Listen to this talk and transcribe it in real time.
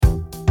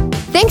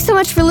Thanks so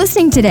much for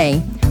listening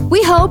today.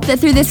 We hope that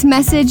through this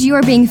message, you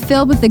are being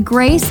filled with the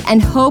grace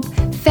and hope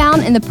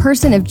found in the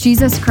person of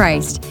Jesus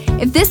Christ.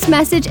 If this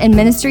message and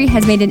ministry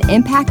has made an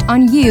impact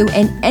on you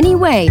in any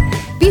way,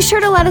 be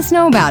sure to let us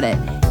know about it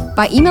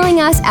by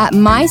emailing us at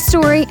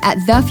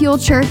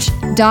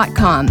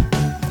mystory@thefuelchurch.com.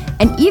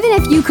 And even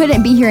if you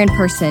couldn't be here in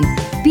person,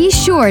 be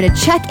sure to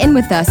check in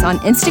with us on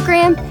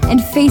Instagram and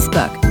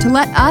Facebook to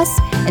let us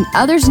and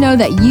others know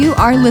that you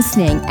are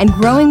listening and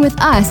growing with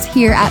us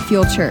here at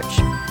Fuel Church.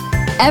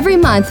 Every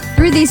month,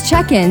 through these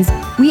check-ins,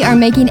 we are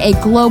making a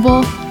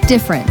global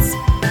difference.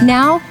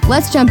 Now,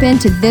 let's jump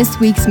into this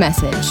week's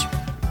message.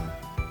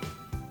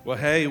 Well,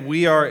 hey,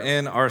 we are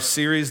in our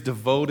series,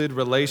 Devoted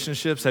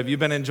Relationships. Have you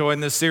been enjoying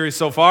this series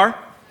so far?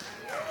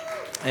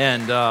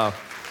 And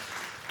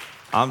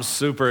I'm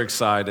super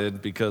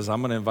excited because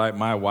I'm going to invite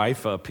my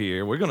wife up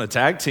here. We're going to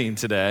tag team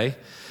today,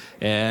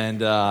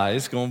 and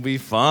it's going to be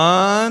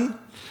fun.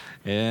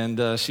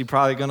 And she's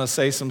probably going to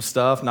say some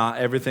stuff. Not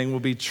everything will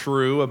be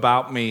true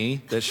about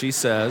me that she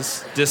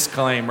says.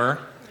 Disclaimer.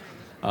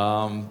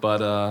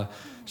 But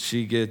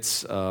we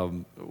get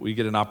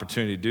an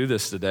opportunity to do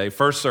this today.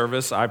 First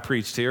service, I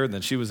preached here, and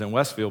then she was in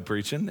Westfield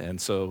preaching. And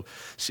so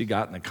she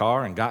got in the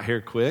car and got here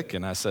quick.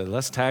 And I said,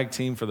 let's tag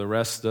team for the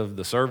rest of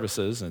the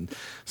services. And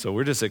so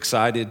we're just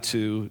excited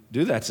to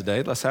do that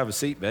today. Let's have a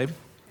seat, babe.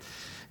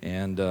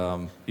 And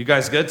you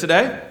guys good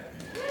today?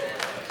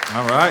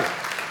 All right.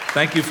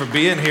 Thank you for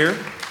being here.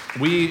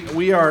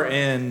 We are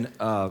in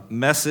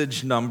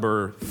message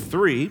number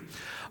 3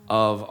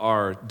 of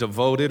our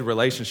Devoted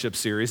Relationship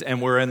series,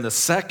 and we're in the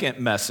second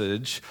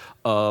message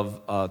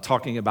of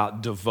talking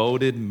about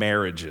devoted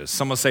marriages.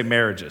 Someone say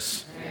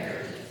marriages.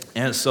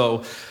 And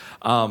so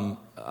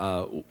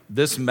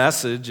this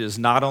message is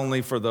not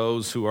only for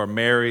those who are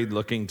married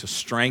looking to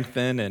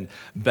strengthen and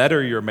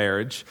better your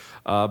marriage,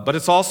 but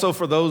it's also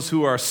for those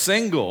who are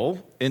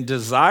single and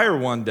desire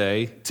one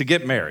day to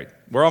get married.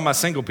 Where are all my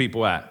single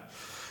people at?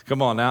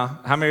 Come on now.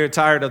 How many are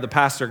tired of the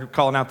pastor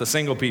calling out the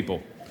single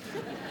people?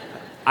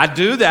 I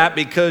do that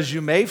because you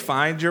may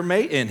find your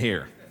mate in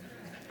here.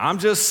 I'm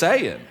just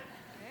saying.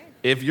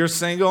 If you're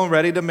single and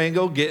ready to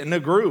mingle, get in a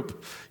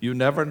group. You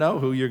never know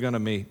who you're going to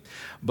meet.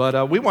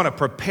 But we want to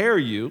prepare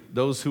you,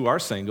 those who are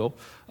single,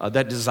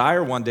 that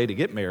desire one day to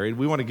get married.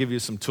 We want to give you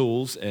some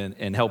tools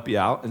and help you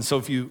out. And so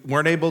if you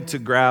weren't able to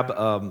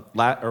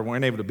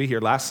weren't able to be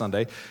here last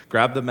Sunday,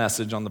 grab the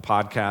message on the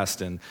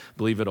podcast and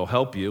believe it'll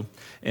help you.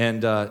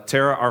 And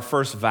Tara, our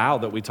first vow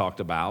that we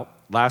talked about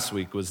last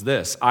week was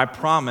this: I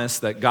promise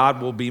that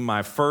God will be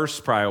my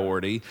first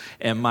priority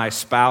and my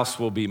spouse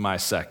will be my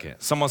second.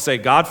 Someone say,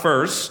 God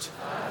first,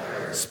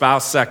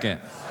 spouse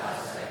second.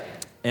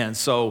 And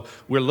so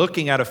we're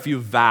looking at a few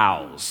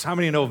vows. How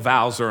many know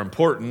vows are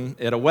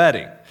important at a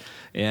wedding?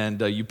 And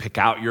you pick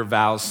out your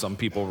vows. Some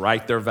people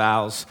write their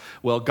vows.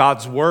 Well,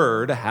 God's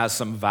Word has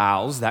some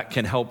vows that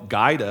can help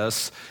guide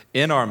us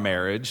in our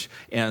marriage.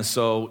 And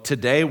so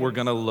today we're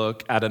going to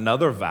look at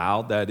another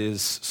vow that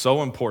is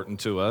so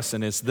important to us,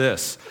 and it's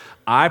this: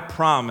 I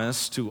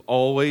promise to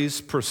always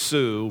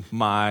pursue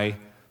my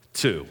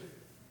two.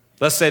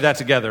 Let's say that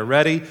together.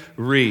 Ready?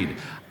 Read.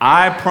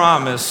 I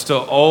promise to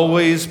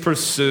always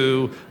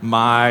pursue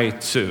my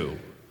two.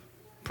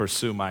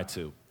 Pursue my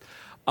two.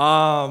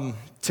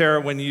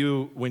 Tara, when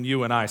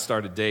you and I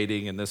started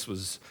dating, and this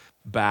was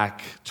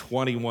back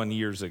 21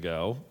 years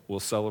ago,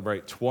 we'll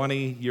celebrate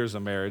 20 years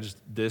of marriage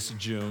this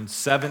June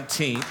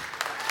 17th.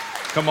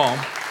 Come on.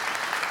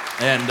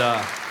 And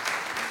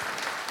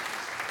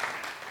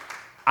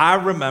I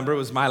remember it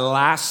was my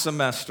last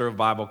semester of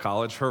Bible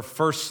college, her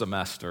first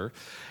semester,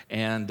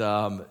 and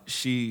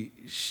she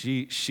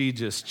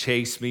just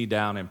chased me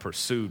down and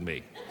pursued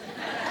me.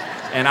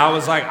 And I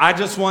was like, I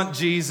just want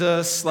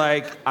Jesus.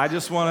 Like, I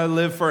just want to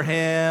live for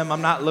him.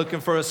 I'm not looking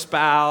for a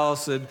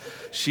spouse. And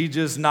she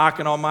just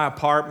knocking on my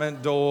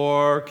apartment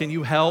door. Can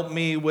you help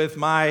me with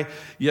my,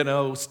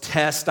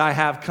 test I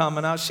have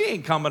coming up? She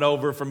ain't coming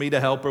over for me to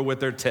help her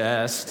with her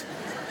test.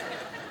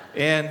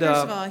 And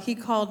first of all, he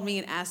called me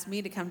and asked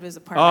me to come to his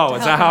apartment. Oh,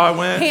 is that how I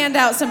went? Hand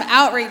out some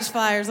outreach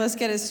flyers. Let's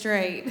get it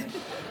straight.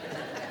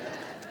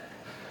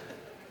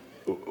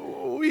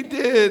 We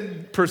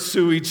did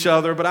pursue each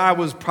other, but I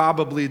was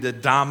probably the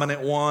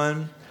dominant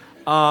one.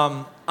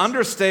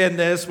 Understand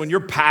this: when you're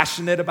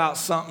passionate about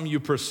something,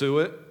 you pursue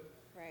it.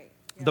 Right.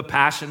 Yep. The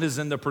passion is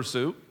in the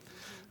pursuit,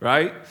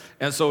 right?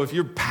 And so if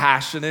you're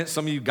passionate,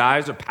 some of you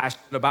guys are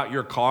passionate about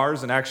your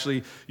cars, and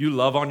actually you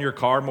love on your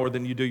car more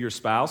than you do your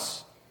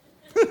spouse.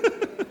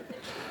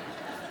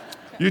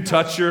 You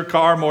touch your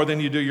car more than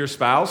you do your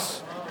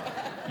spouse.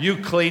 You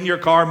clean your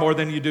car more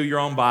than you do your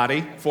own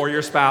body for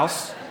your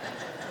spouse.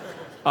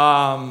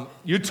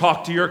 You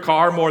talk to your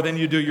car more than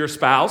you do your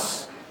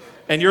spouse.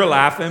 And you're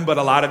laughing, but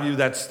a lot of you,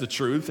 that's the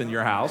truth in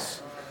your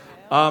house.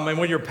 And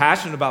when you're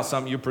passionate about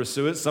something, you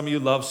pursue it. Some of you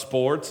love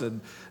sports,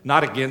 and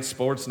not against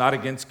sports, not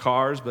against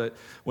cars, but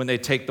when they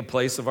take the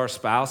place of our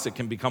spouse, it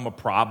can become a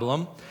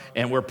problem.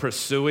 And we're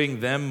pursuing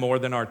them more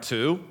than our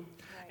two.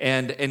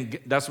 And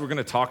that's what we're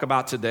going to talk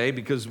about today,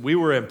 because we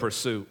were in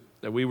pursuit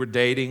that we were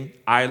dating.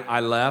 I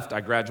left.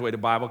 I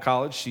graduated Bible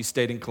college. She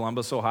stayed in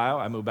Columbus, Ohio.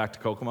 I moved back to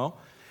Kokomo.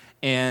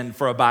 And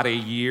for about a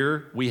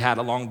year, we had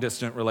a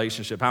long-distance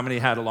relationship. How many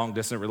had a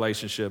long-distance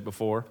relationship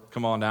before?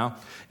 Come on now.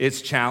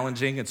 It's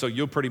challenging, and so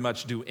you'll pretty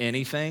much do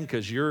anything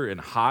because you're in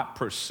hot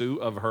pursuit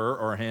of her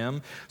or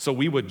him. So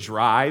we would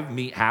drive,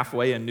 meet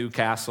halfway in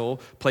Newcastle,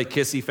 play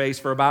kissy face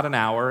for about an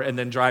hour, and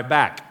then drive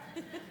back,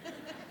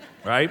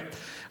 right?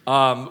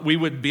 We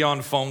would be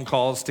on phone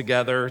calls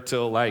together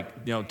till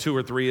 2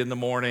 or 3 in the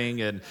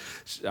morning, and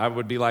I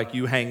would be like,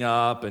 you hang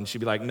up, and she'd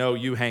be like, no,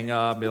 you hang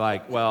up. I'd be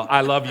like, well,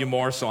 I love you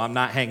more, so I'm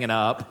not hanging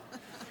up.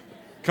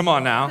 Come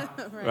on now,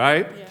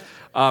 right?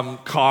 Yeah.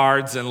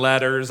 Cards and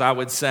letters, I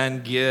would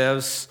send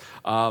gifts.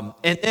 And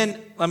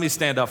then, let me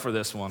stand up for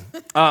this one.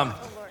 Lord,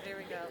 here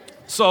we go.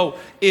 So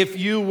if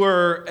you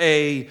were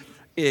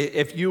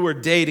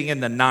dating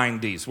in the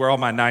 90s, where all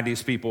my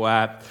 90s people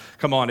at?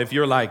 Come on, if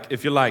you're like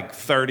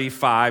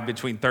 35,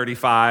 between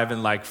 35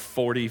 and like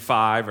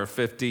 45 or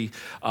 50,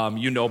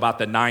 you know about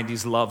the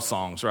 90s love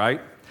songs,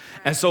 right?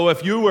 And so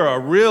if you were a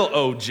real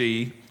OG,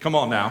 come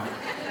on now,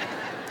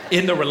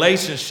 in the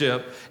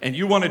relationship, and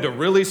you wanted to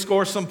really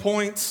score some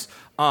points,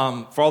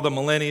 for all the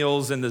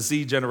millennials and the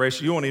Z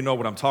generation, you don't even know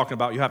what I'm talking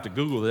about. You have to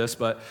Google this,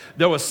 but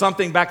there was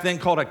something back then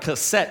called a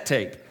cassette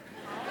tape.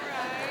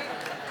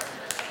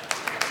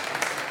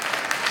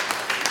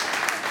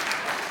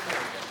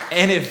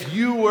 And if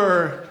you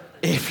were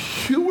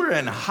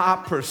in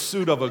hot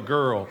pursuit of a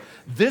girl,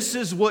 this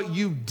is what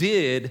you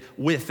did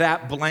with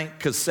that blank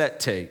cassette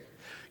tape.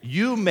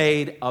 You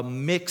made a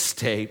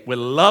mixtape with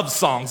love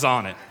songs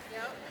on it.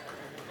 Yep.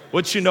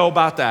 What you know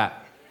about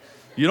that?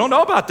 You don't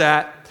know about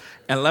that.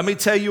 And let me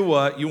tell you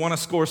what, you want to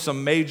score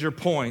some major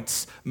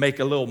points, make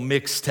a little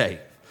mixtape,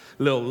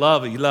 little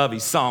lovey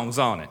songs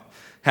on it.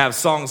 Have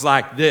songs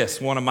like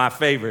this, one of my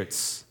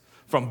favorites,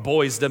 from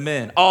Boyz II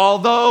Men.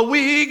 Although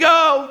we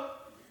go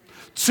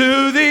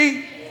to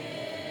the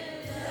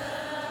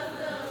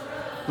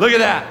look at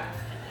that.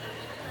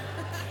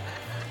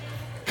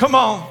 Come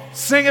on,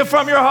 sing it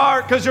from your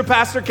heart because your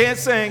pastor can't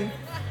sing.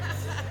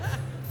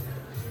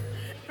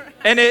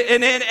 And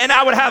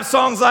I would have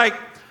songs like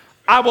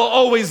I Will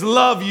Always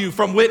Love You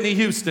from Whitney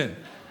Houston.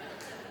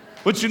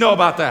 What you know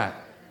about that?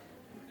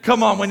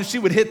 Come on, when she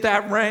would hit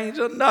that range,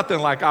 nothing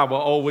like I Will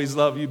Always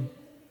Love You.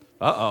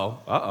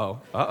 What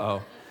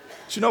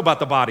you know about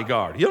The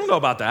Bodyguard? You don't know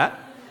about that.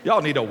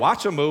 Y'all need to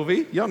watch a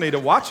movie.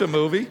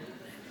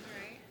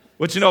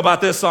 What you know about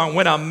this song?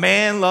 When a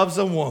Man Loves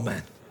a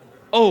Woman.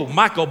 Oh,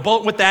 Michael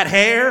Bolton with that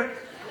hair.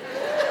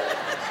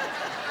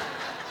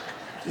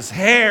 His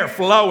hair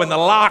flowing, the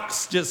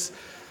locks just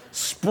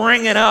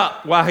springing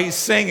up while he's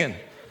singing.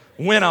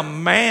 When a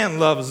Man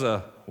Loves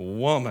a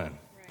Woman.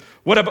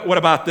 What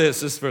about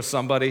this? This is for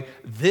somebody.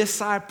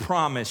 This I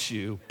Promise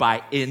You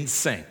by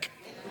NSYNC.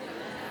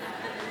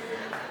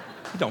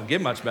 You don't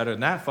get much better than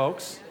that,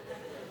 folks.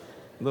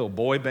 Little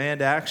boy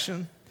band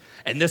action.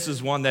 And this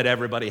is one that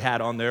everybody had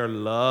on their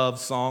love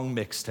song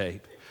mixtape.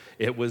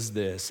 It was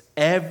this: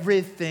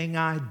 everything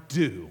I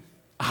do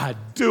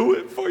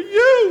it for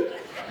you.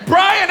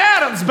 Bryan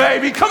Adams,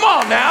 baby. Come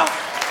on now.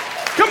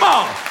 Come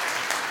on.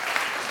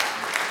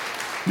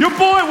 Your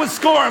boy was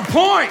scoring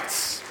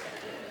points.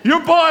 Your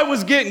boy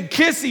was getting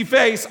kissy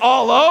face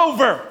all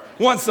over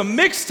once the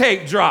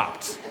mixtape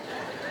dropped.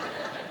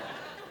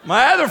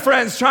 My other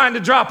friend's trying to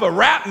drop a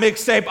rap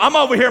mixtape. I'm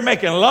over here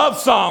making love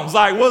songs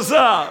like, what's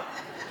up?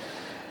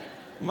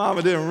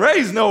 Mama didn't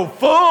raise no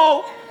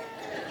fool.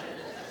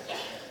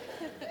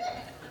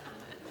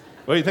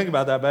 What do you think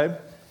about that, babe?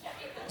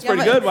 It's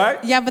pretty good, right?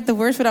 Yeah, but the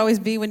worst would always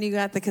be when you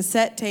got the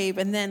cassette tape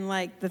and then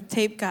like the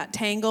tape got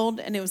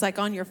tangled and it was like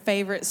on your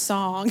favorite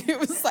song. It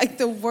was like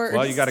the worst.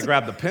 Well, you got to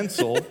grab the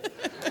pencil.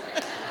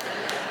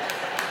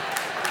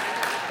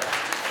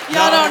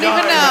 Y'all don't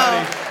even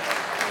know.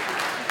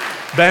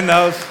 Ben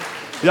knows.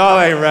 Y'all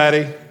ain't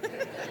ready.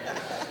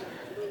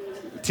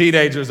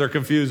 Teenagers are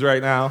confused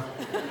right now.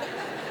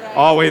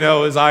 All we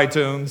know is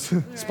iTunes,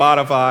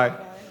 Spotify.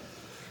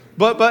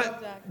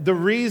 But the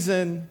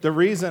reason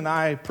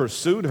I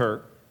pursued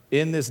her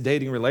in this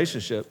dating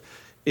relationship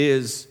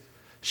is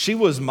she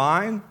was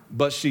mine,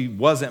 but she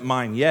wasn't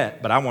mine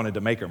yet, but I wanted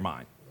to make her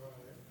mine.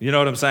 You know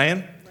what I'm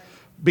saying?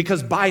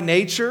 Because by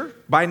nature,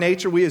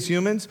 we as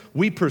humans,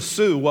 we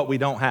pursue what we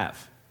don't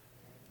have.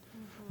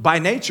 By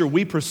nature,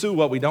 we pursue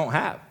what we don't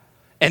have.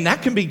 And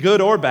that can be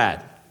good or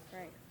bad.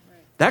 Right.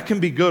 That can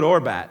be good or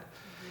bad.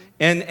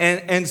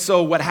 And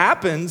so what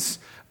happens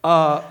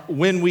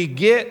when we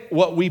get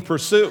what we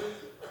pursue,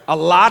 a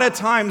lot of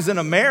times in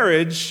a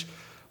marriage,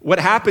 what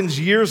happens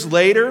years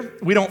later,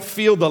 we don't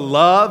feel the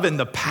love and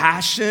the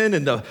passion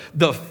and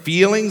the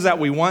feelings that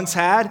we once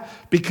had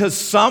because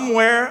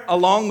somewhere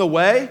along the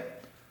way,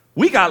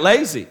 we got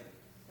lazy.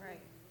 Right.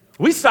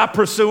 We stopped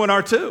pursuing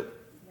our two.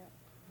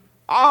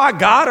 Oh, I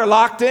got her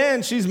locked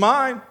in. She's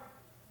mine.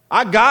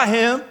 I got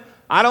him.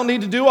 I don't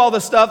need to do all the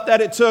stuff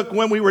that it took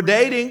when we were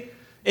dating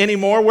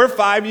anymore. We're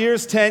 5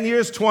 years, 10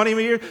 years, 20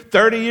 years,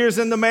 30 years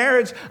in the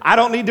marriage. I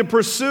don't need to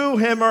pursue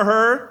him or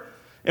her.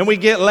 And we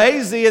get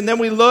lazy, and then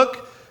we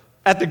look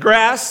at the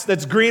grass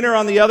that's greener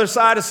on the other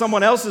side of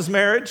someone else's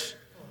marriage,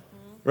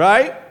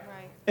 right?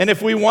 And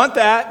if we want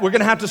that, we're going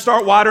to have to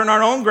start watering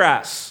our own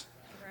grass.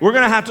 We're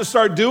going to have to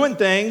start doing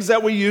things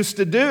that we used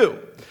to do.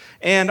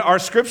 And our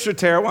scripture,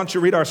 Tara, why don't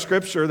you read our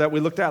scripture that we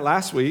looked at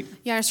last week?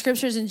 Yeah, our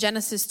scripture is in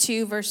Genesis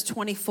 2, verse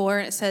 24.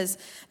 It says,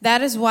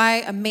 "That is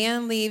why a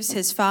man leaves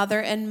his father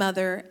and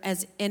mother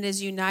and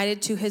is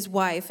united to his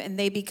wife, and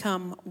they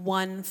become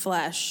one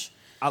flesh."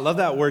 I love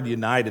that word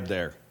united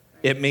there.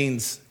 It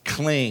means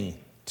cling,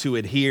 to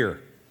adhere.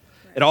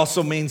 It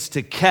also means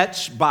to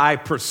catch by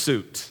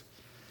pursuit.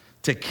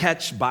 To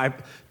catch by...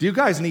 Do you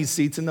guys need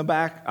seats in the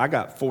back? I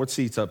got 4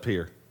 seats up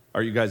here.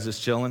 Are you guys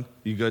just chilling?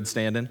 You good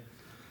standing?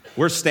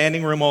 We're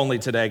standing room only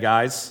today,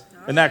 guys.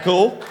 Isn't that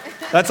cool?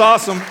 That's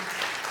awesome.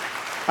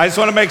 I just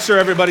want to make sure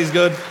everybody's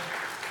good.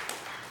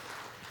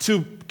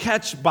 To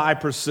catch by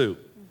pursuit.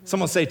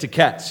 Someone say to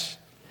catch.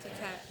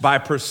 By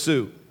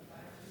pursuit.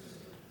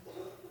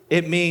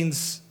 It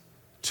means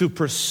to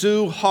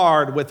pursue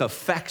hard with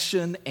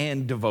affection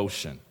and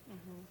devotion.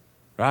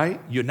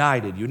 Right?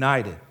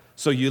 United.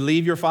 So you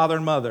leave your father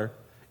and mother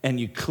and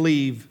you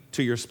cleave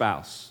to your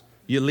spouse.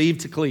 You leave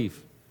to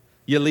cleave.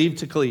 Leave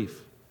to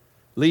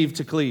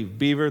cleave.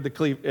 Beaver the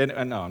cleave.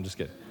 No, I'm just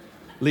kidding.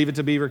 Leave it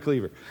to Beaver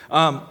Cleaver.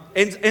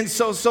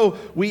 So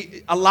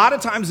we a lot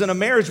of times in a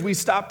marriage we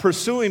stop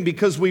pursuing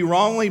because we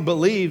wrongly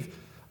believe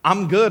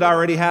I'm good. I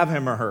already have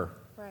him or her.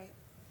 Right.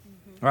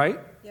 Right.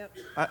 Yep.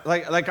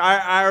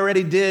 I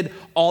already did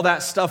all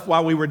that stuff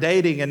while we were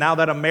dating, and now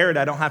that I'm married,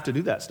 I don't have to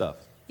do that stuff.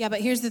 Yeah,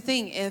 but here's the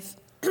thing: if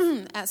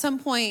at some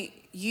point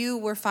you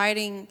were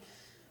fighting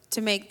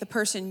to make the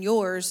person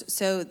yours,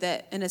 so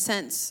that in a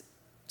sense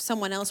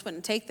someone else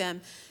wouldn't take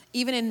them.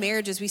 Even in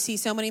marriages, we see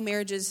so many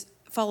marriages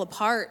fall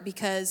apart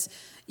because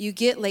you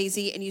get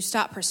lazy and you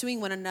stop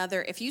pursuing one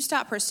another. If you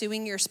stop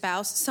pursuing your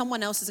spouse,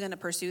 someone else is going to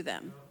pursue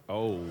them.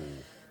 Oh.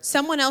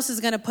 Someone else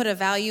is going to put a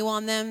value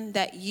on them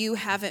that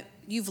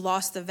you've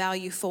lost the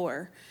value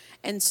for.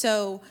 And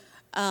so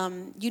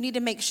you need to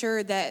make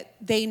sure that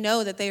they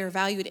know that they are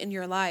valued in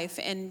your life.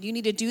 And you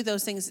need to do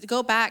those things.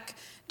 Go back.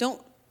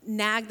 Don't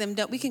nag them.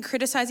 We can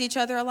criticize each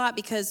other a lot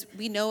because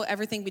we know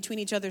everything between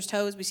each other's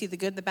toes. We see the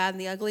good, the bad,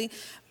 and the ugly.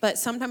 But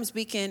sometimes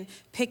we can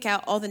pick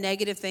out all the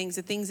negative things,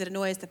 the things that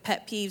annoy us, the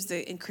pet peeves,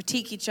 and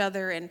critique each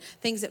other and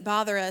things that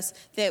bother us,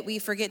 that we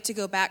forget to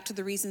go back to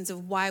the reasons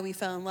of why we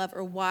fell in love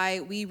or why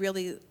we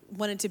really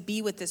wanted to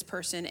be with this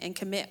person and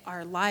commit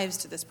our lives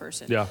to this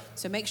person. Yeah.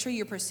 So make sure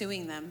you're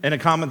pursuing them. And a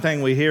common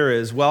thing we hear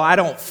is, well, I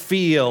don't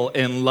feel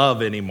in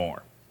love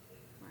anymore.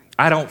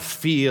 I don't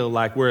feel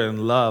like we're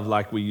in love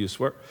like we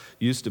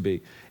used to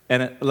be.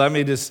 And let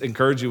me just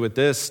encourage you with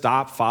this.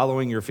 Stop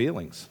following your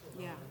feelings.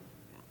 Yeah.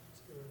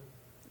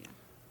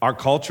 Our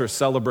culture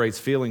celebrates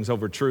feelings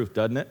over truth,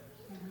 doesn't it?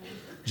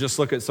 Mm-hmm. Just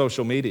look at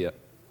social media.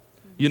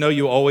 You know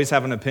you always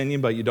have an opinion,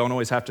 but you don't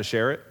always have to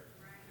share it.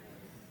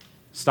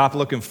 Stop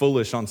looking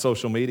foolish on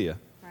social media.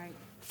 Right.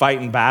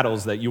 Fighting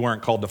battles that you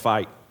weren't called to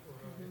fight.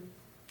 Mm-hmm.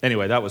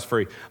 Anyway, that was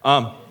free.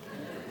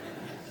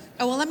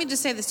 Oh, well, let me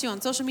just say this, too. On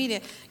social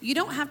media, you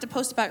don't have to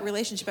post about your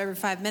relationship every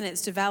 5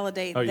 minutes to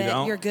validate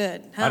that you're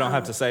good. I don't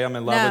have to say I'm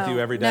in love with you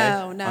every day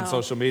on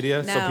social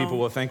media so people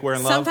will think we're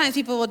in love? Sometimes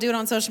people will do it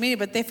on social media,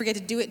 but they forget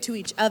to do it to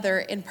each other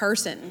in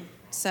person.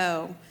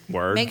 So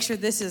make sure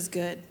this is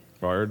good.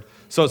 Word.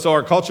 So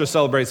our culture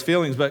celebrates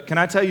feelings, but can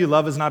I tell you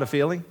love is not a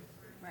feeling?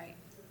 Right.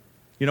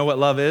 You know what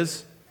love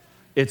is?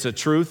 It's a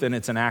truth and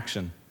it's an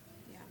action.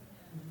 Yeah.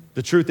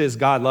 The truth is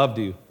God loved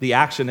you. The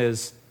action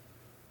is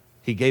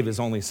he gave his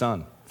only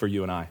son for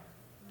you and I.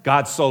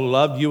 God so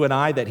loved you and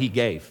I that he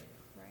gave.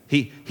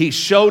 He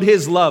showed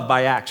his love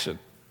by action.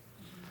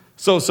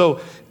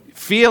 So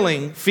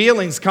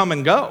feelings come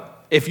and go.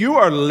 If you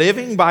are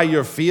living by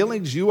your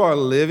feelings, you are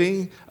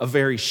living a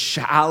very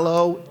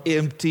shallow,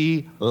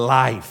 empty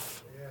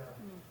life.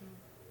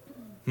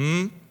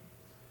 You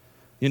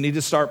need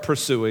to start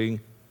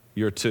pursuing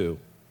your two.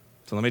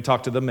 So let me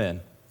talk to the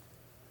men.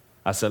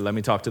 I said, let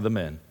me talk to the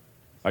men.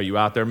 Are you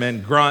out there,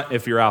 men? Grunt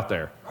if you're out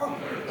there.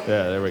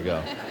 Yeah, there we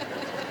go.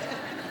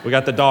 We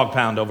got the dog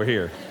pound over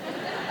here.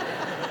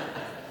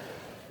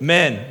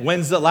 Men,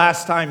 when's the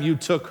last time you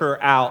took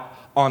her out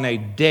on a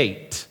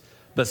date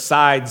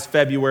besides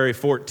February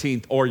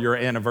 14th or your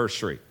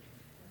anniversary?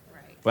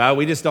 Right. Well,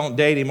 we just don't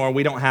date anymore.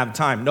 We don't have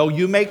time. No,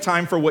 you make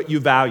time for what you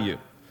value.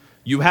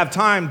 You have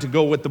time to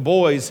go with the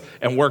boys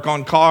and work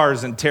on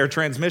cars and tear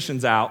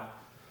transmissions out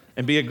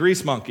and be a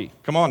grease monkey.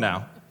 Come on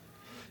now.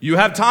 You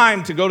have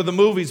time to go to the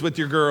movies with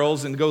your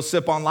girls and go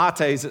sip on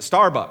lattes at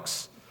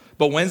Starbucks.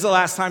 But when's the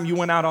last time you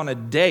went out on a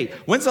date?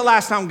 When's the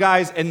last time,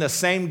 guys, in the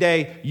same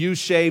day you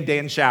shaved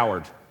and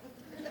showered?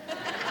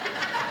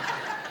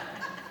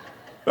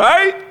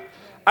 Right?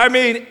 I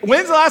mean,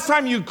 when's the last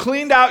time you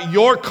cleaned out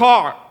your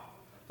car?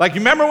 Like,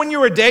 you remember when you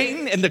were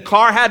dating and the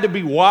car had to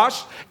be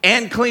washed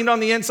and cleaned on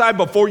the inside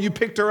before you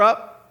picked her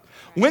up?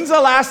 When's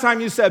the last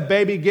time you said,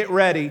 baby, get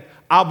ready.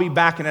 I'll be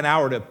back in an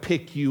hour to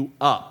pick you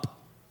up.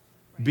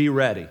 Be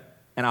ready.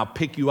 And I'll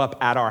pick you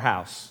up at our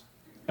house.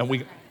 And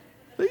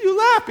you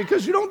laugh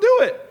because you don't do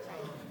it.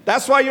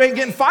 That's why you ain't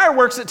getting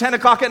fireworks at 10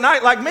 o'clock at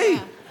night like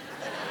me.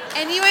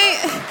 And you ain't...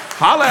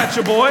 Holla at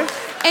your boy.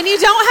 And you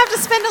don't have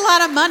to spend a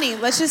lot of money.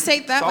 Let's just say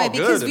it that way.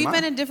 Because we've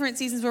been in in different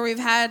seasons where we've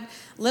had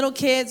little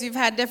kids, we've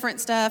had different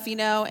stuff,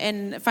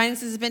 and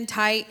finances have been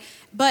tight.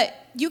 But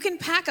you can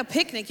pack a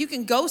picnic. You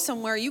can go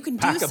somewhere. You can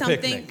do something.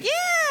 Picnic.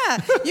 Yeah.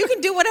 You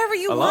can do whatever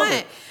you want.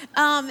 It.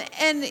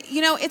 And,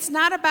 it's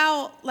not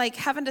about like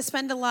having to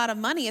spend a lot of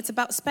money. It's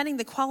about spending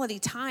the quality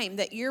time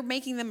that you're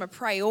making them a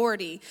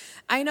priority.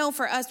 I know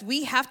for us,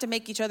 we have to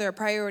make each other a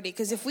priority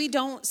because if we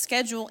don't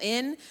schedule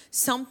in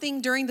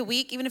something during the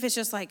week, even if it's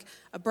just like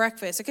a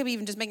breakfast, it could be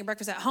even just making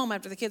breakfast at home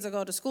after the kids will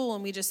go to school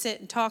and we just sit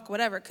and talk,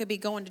 whatever. It could be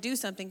going to do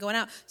something, going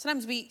out.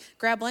 Sometimes we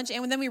grab lunch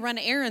and then we run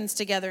errands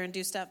together and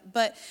do stuff.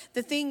 But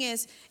the thing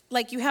is,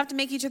 like, you have to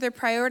make each other a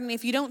priority. And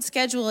if you don't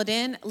schedule it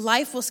in,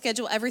 life will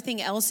schedule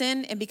everything else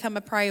in and become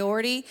a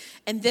priority.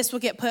 And this will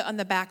get put on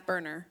the back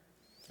burner.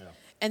 Yeah.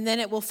 And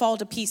then it will fall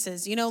to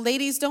pieces.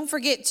 Ladies, don't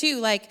forget, too.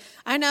 Like,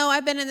 I know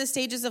I've been in the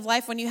stages of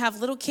life when you have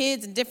little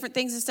kids and different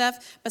things and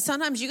stuff. But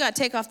sometimes you got to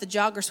take off the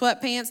jogger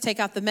sweatpants, take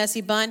off the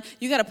messy bun.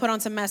 You got to put on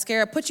some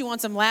mascara, put you on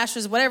some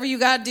lashes, whatever you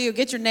got to do.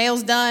 Get your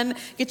nails done,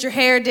 get your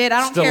hair did. I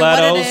don't care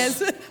what it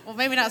is. Well,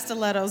 maybe not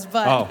stilettos,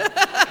 but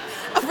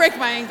I'll break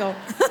my ankle.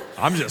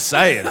 I'm just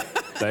saying.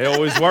 They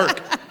always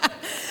work.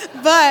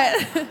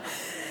 But,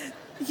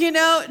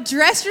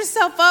 dress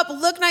yourself up,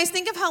 look nice.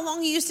 Think of how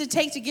long you used to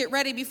take to get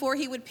ready before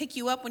he would pick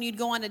you up when you'd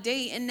go on a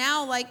date. And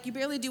now, like, you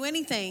barely do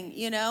anything,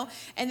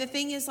 And the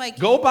thing is, like...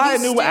 Go buy a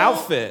new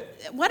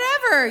outfit.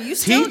 Whatever. You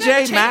still got to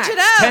change Maxx, it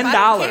up. $10. I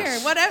don't care.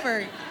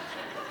 Whatever.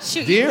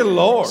 Shoot, Dear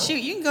Lord.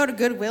 Shoot, you can go to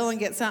Goodwill and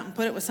get something,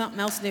 put it with something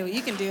else new.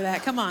 You can do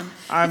that. Come on.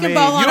 You ain't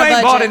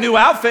bought a new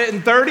outfit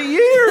in 30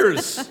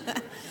 years.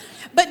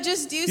 But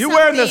just do something. You're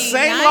wearing the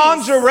same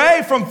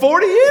lingerie from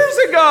 40 years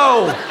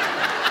ago.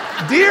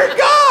 Dear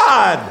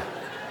God.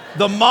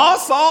 The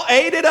moss all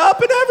ate it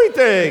up and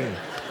everything.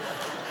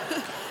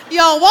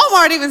 Yo,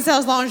 Walmart even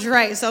sells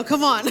lingerie, so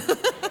come on.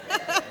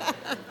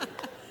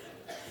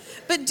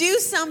 But do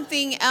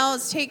something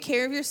else. Take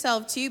care of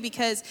yourself, too,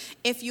 because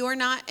if you're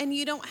not, and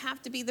you don't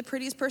have to be the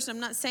prettiest person.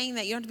 I'm not saying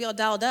that. You don't have to be all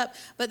dialed up.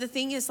 But the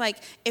thing is, like,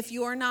 if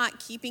you're not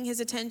keeping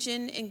his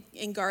attention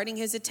and guarding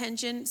his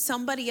attention,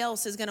 somebody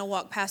else is going to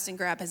walk past and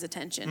grab his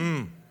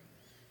attention.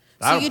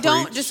 So you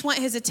don't just want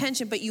his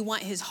attention, but you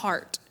want his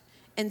heart.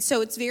 And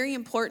so it's very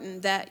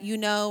important that you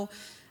know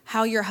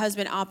how your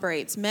husband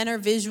operates. Men are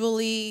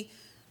visually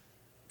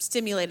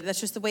stimulated.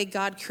 That's just the way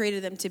God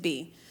created them to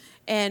be.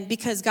 And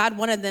because God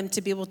wanted them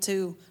to be able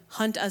to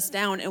hunt us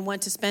down and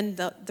want to spend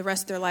the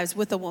rest of their lives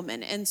with a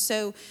woman. And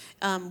so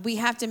we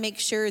have to make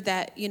sure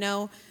that,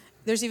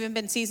 there's even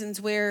been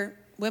seasons where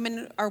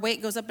our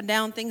weight goes up and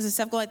down, things and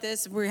stuff go like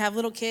this. We have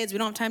little kids. We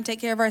don't have time to take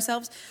care of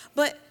ourselves.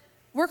 But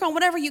work on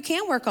whatever you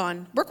can work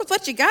on. Work with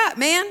what you got,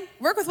 man.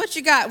 Work with what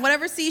you got,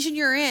 whatever season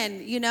you're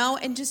in,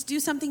 and just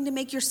do something to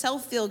make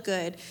yourself feel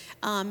good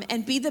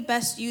and be the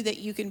best you that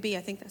you can be.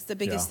 I think that's the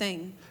biggest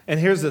thing. And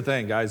here's the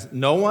thing, guys.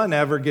 No one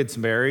ever gets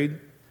married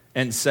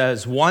and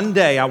says, one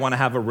day I want to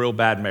have a real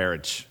bad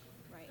marriage.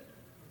 Right.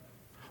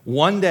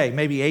 One day,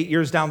 maybe 8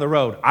 years down the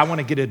road, I want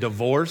to get a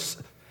divorce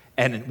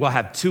and we'll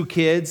have 2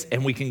 kids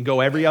and we can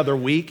go every other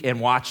week and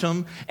watch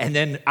them. And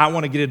then I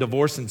want to get a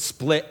divorce and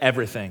split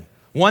everything.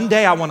 One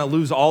day I want to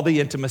lose all the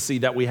intimacy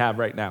that we have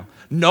right now.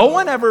 No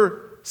one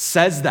ever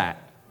says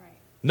that. Right.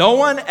 No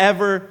one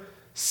ever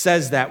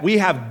says that. We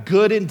have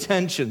good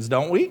intentions,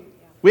 don't we? Yeah.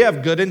 We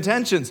have good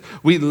intentions.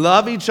 We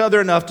love each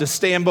other enough to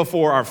stand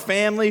before our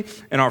family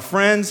and our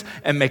friends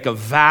and make a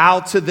vow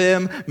to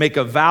them, make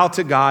a vow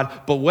to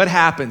God. But what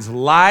happens?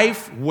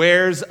 Life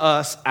wears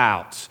us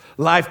out.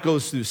 Life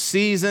goes through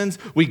seasons.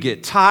 We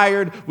get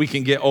tired. We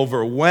can get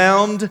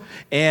overwhelmed.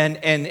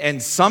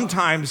 And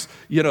sometimes,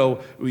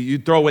 you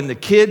throw in the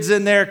kids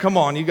in there. Come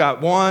on, you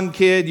got 1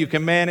 kid. You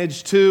can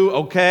manage 2.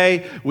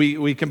 Okay,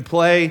 we can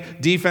play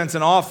defense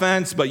and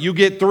offense. But you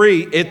get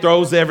 3, it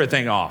throws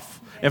everything off.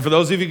 And for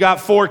those of you who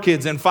got 4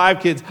 kids and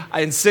 5 kids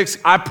and 6,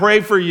 I pray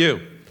for you.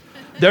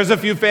 There's a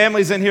few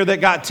families in here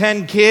that got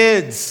 10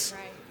 kids.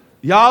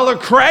 Y'all are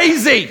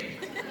crazy.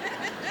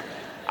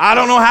 I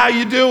don't know how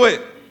you do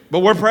it. But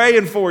we're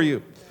praying for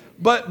you.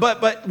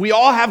 But we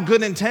all have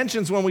good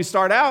intentions when we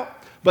start out.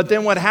 But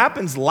then what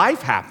happens?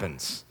 Life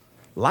happens.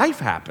 Life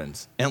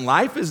happens. And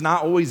life is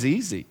not always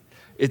easy.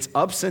 It's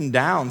ups and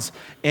downs.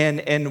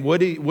 And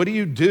what do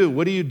you do?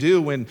 What do you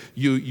do when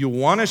you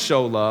want to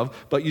show love,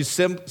 but you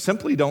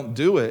simply don't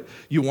do it?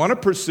 You want to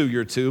pursue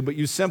your 2, but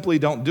you simply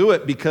don't do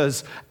it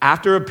because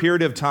after a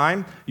period of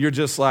time, you're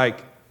just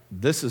like,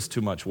 this is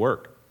too much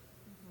work.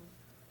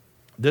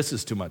 This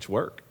is too much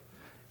work.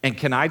 And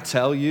can I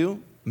tell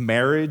you,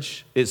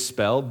 marriage is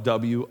spelled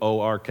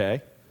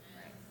W-O-R-K.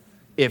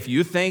 If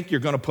you think you're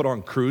going to put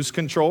on cruise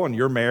control in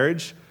your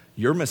marriage,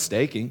 you're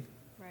mistaking.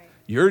 Right.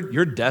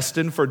 You're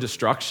destined for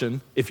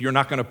destruction if you're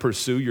not going to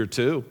pursue your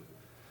 2.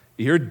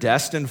 You're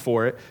destined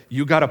for it.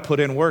 You got to put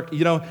in work.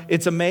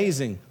 It's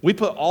amazing. We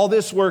put all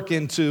this work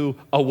into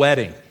a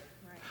wedding.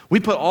 Right.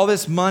 We put all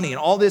this money and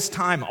all this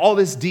time, all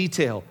this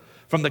detail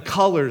From the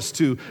colors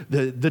to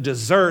the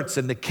desserts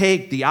and the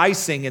cake, the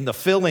icing and the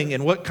filling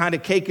and what kind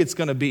of cake it's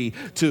going to be,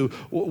 to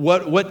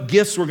what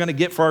gifts we're going to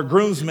get for our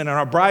groomsmen and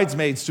our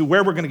bridesmaids, to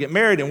where we're going to get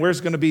married and where's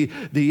going to be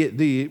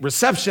the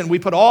reception. We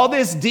put all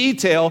this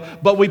detail,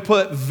 but we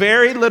put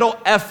very little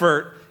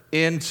effort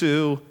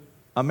into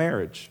a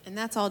marriage. And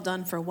that's all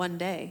done for one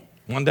day.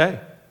 One day.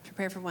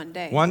 Prepare for one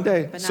day. One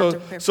day. But not So to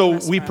prepare for the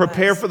rest we of our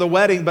prepare lives. for the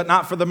wedding, but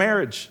not for the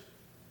marriage.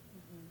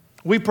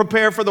 We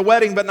prepare for the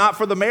wedding, but not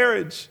for the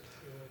marriage.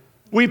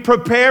 We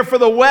prepare for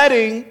the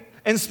wedding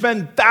and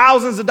spend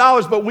thousands of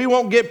dollars, but we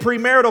won't get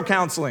premarital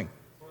counseling.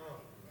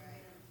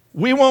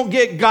 We won't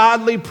get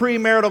godly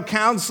premarital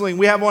counseling.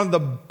 We have one of the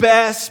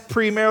best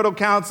premarital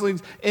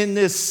counselings in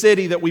this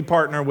city that we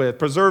partner with,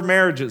 Preserve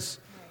Marriages.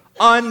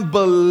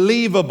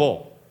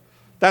 Unbelievable.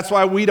 That's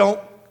why we don't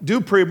do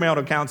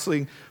premarital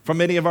counseling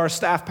from any of our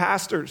staff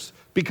pastors,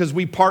 because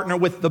we partner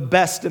with the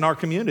best in our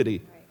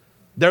community.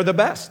 They're the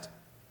best.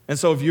 And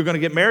so if you're going to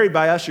get married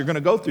by us, you're going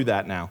to go through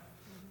that now.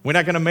 We're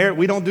not going to marry.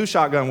 We don't do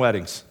shotgun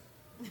weddings.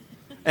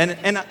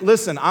 And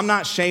listen, I'm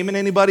not shaming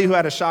anybody who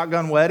had a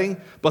shotgun wedding,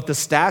 but the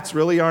stats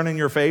really aren't in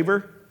your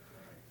favor.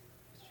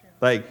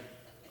 Like,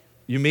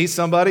 you meet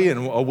somebody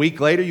and a week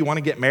later you want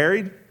to get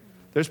married.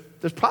 There's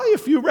probably a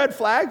few red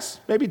flags,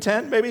 maybe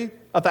 10, maybe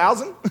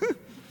 1,000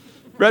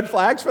 red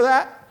flags for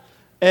that.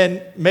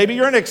 And maybe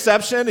you're an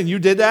exception and you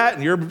did that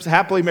and you're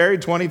happily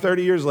married 20,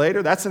 30 years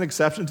later. That's an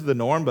exception to the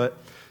norm, but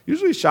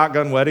usually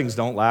shotgun weddings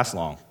don't last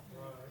long.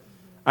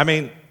 I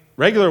mean,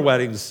 regular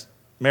weddings,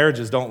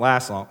 marriages don't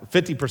last long.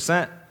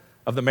 50%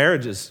 of the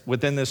marriages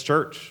within this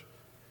church,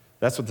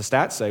 that's what the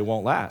stats say,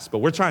 won't last. But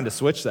we're trying to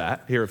switch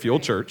that here at Fuel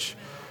Church.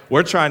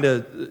 We're trying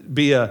to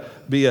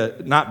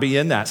not be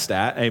in that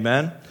stat,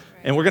 amen?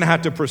 And we're going to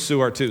have to pursue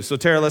our two. So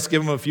Tara, let's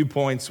give them a few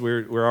points.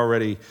 We're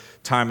already,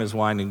 time is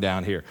winding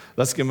down here.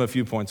 Let's give them a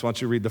few points. Why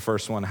don't you read the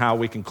first one, how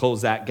we can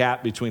close that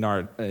gap between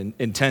our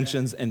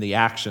intentions and the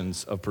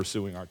actions of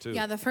pursuing our two.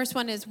 Yeah, the first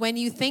one is when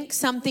you think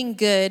something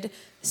good,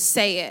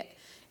 say it.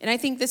 And I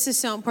think this is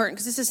so important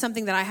because this is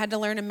something that I had to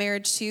learn in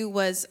marriage too,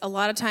 was a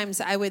lot of times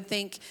I would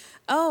think,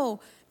 oh,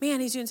 man,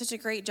 he's doing such a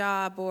great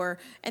job.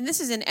 And this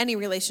is in any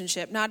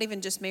relationship, not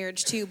even just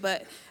marriage too,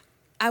 but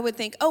I would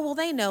think, oh, well,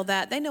 they know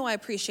that. They know I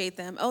appreciate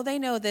them. Oh, they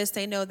know this,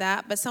 they know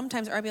that. But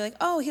sometimes I'd be like,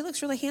 oh, he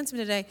looks really handsome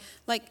today.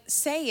 Like,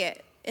 say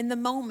it in the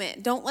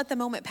moment. Don't let the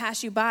moment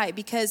pass you by,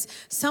 because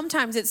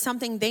sometimes it's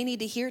something they need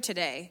to hear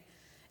today.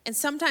 And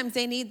sometimes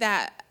they need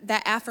that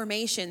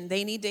affirmation.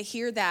 They need to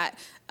hear that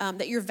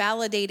you're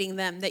validating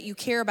them, that you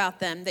care about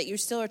them, that you're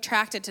still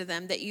attracted to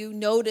them, that you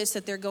notice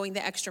that they're going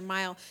the extra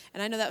mile.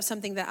 And I know that was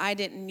something that I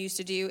didn't used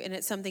to do, and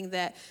it's something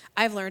that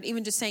I've learned,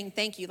 even just saying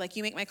thank you. Like,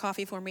 you make my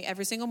coffee for me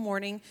every single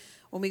morning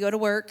when we go to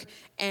work,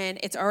 and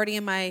it's already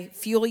in my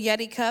Fuel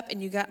Yeti cup, and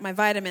you got my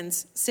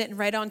vitamins sitting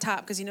right on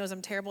top, because he knows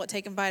I'm terrible at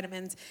taking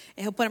vitamins,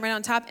 and he'll put them right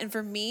on top. And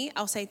for me,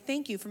 I'll say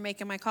thank you for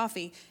making my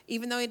coffee,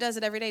 even though he does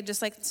it every day.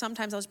 Just like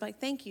sometimes I'll just be like,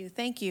 thank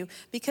you,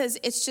 because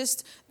it's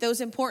just those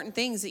important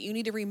things that you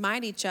need to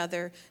remind each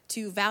other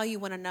to value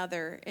one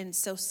another. And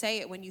so say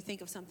it when you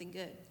think of something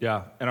good.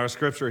 Yeah, in our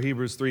scripture,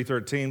 Hebrews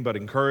 3:13, but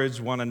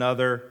encourage one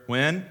another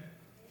when?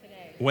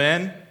 Today.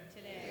 When?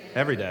 Today.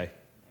 Every day.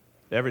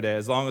 Every day,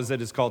 as long as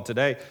it is called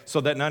today,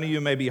 so that none of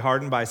you may be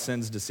hardened by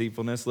sin's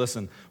deceitfulness.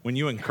 Listen, when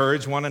you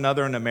encourage one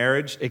another in a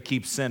marriage, it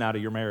keeps sin out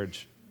of your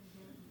marriage.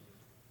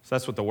 So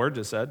that's what the word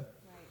just said.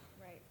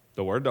 Right.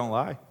 The word don't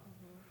lie.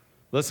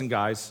 Listen,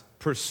 guys,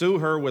 pursue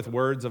her with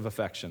words of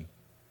affection.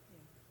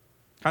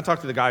 Can I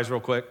talk to the guys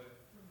real quick?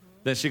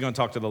 Then she's going to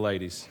talk to the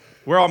ladies.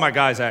 Where are all my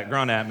guys at?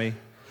 Grunt at me.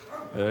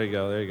 There you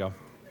go.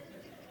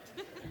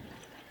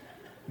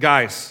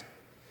 Guys,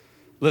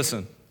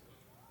 listen.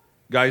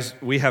 Guys,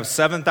 we have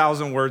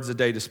 7,000 words a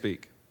day to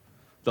speak.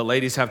 The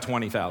ladies have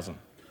 20,000.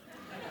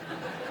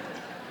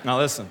 Now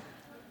listen,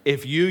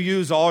 if you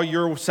use all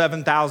your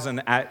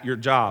 7,000 at your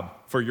job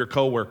for your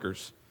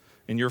coworkers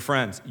and your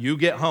friends, you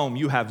get home,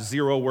 you have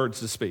 0 words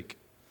to speak.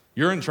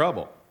 You're in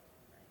trouble.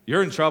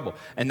 You're in trouble.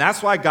 And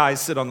that's why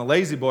guys sit on the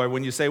lazy boy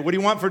when you say, what do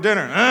you want for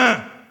dinner?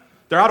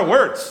 They're out of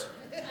words.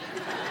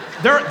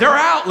 They're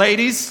out,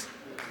 ladies.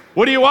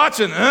 What are you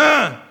watching?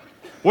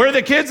 Where are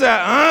the kids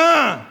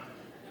at?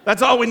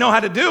 That's all we know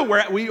how to do.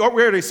 We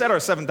already said our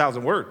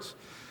 7,000 words.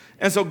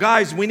 And so,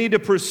 guys, we need to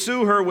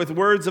pursue her with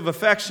words of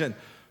affection.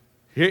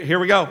 Here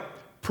we go.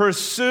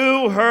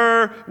 Pursue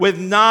her with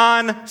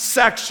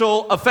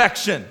non-sexual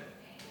affection.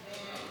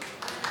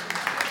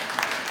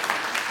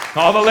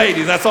 All the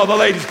ladies. That's all the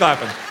ladies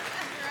clapping.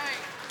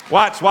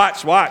 Watch.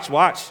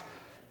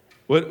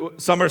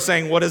 Some are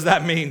saying, what does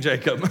that mean,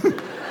 Jacob?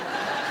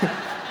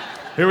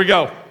 Here we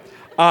go.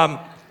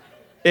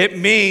 It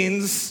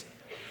means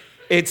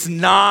it's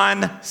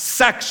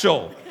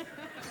non-sexual.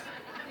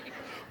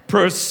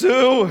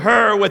 Pursue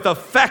her with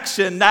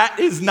affection. That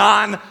is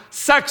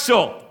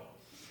non-sexual.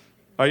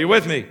 Are you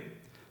with me?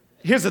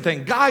 Here's the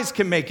thing. Guys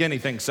can make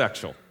anything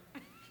sexual.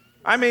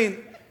 I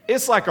mean,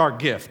 it's like our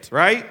gift,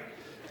 right?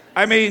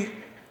 I mean,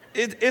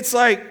 it's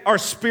like our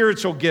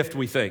spiritual gift,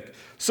 we think.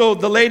 So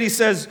the lady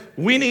says,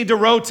 we need to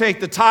rotate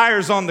the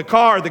tires on the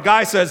car. The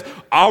guy says,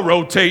 I'll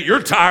rotate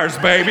your tires,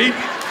 baby.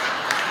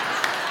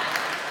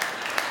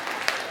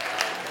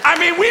 I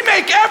mean, we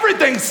make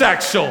everything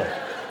sexual.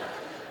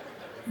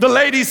 The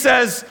lady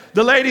says,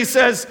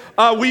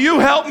 will you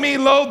help me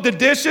load the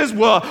dishes?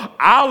 Well,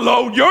 I'll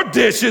load your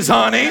dishes,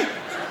 honey.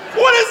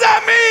 What does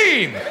that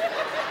mean?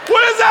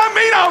 What does that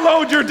mean, I'll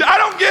load your I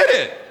don't get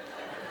it.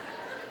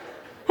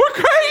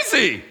 We're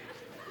crazy.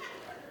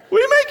 We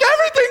make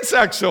everything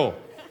sexual.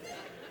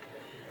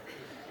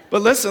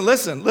 But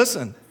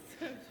listen.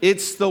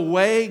 It's the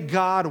way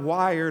God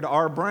wired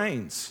our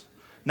brains.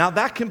 Now,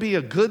 that can be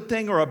a good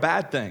thing or a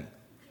bad thing.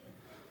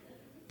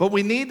 But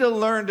we need to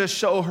learn to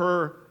show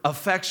her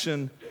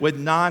affection with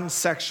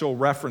non-sexual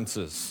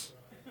references.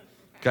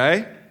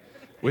 Okay?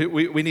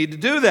 We need to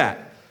do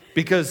that.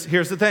 Because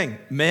here's the thing.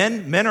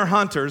 Men are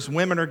hunters,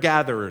 women are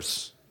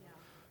gatherers.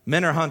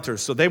 Men are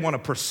hunters, so they want to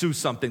pursue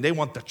something. They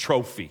want the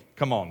trophy.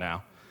 Come on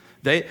now.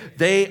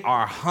 They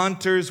are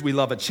hunters. We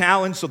love a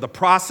challenge, so the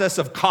process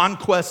of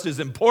conquest is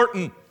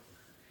important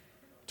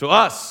to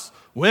us.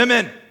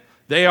 Women,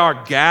 they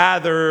are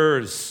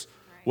gatherers.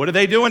 What are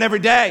they doing every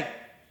day?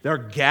 They're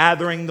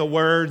gathering the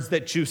words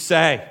that you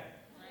say.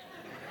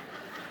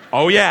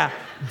 Oh yeah,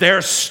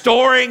 they're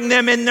storing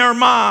them in their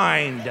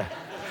mind.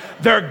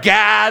 They're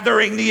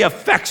gathering the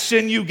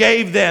affection you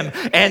gave them,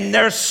 and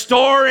they're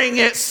storing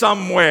it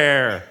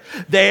somewhere.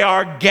 They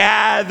are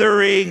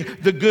gathering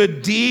the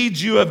good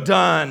deeds you have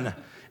done,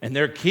 and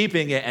they're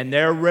keeping it, and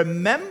they're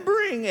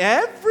remembering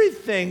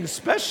everything,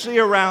 especially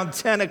around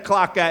 10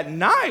 o'clock at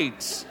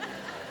night,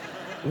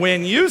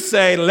 when you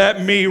say,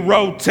 let me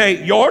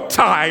rotate your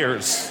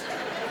tires.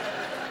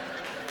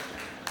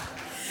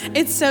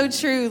 It's so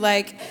true.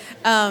 Like,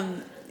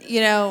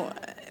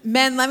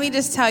 men, let me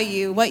just tell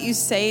you, what you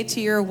say to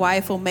your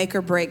wife will make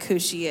or break who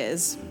she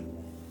is.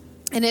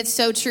 And it's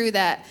so true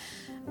that,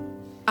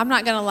 I'm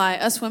not going to lie,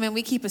 us women,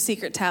 we keep a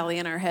secret tally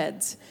in our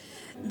heads.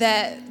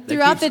 That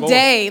throughout the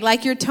day,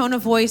 like your tone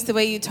of voice, the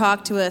way you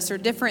talk to us, or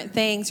different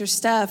things or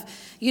stuff,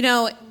 we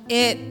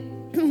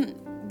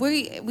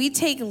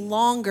take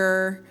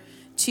longer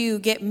to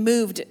get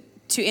moved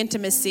to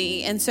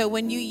intimacy. And so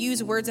when you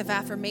use words of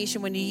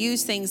affirmation, when you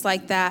use things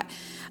like that,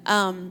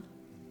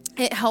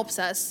 it helps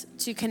us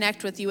to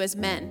connect with you as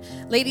men.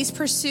 Ladies,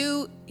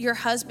 pursue your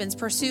husbands.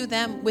 Pursue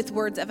them with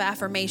words of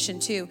affirmation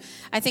too.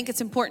 I think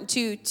it's important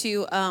too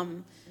to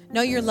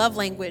know your love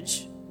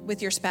language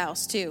with your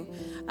spouse too.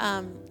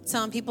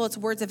 Some people, it's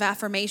words of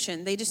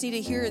affirmation. They just need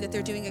to hear that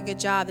they're doing a good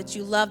job, that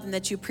you love them,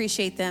 that you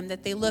appreciate them,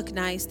 that they look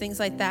nice, things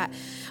like that.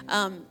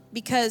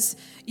 Because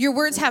your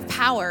words have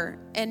power.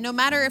 And no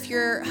matter if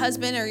your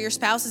husband or your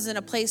spouse is in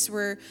a place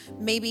where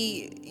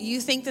maybe you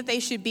think that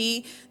they should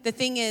be, the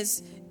thing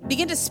is,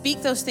 begin to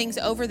speak those things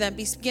over them.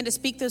 Begin to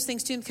speak those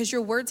things to them, because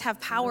your words have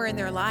power in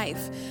their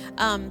life.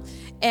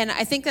 And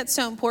I think that's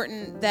so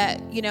important that,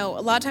 a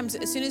lot of times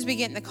as soon as we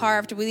get in the car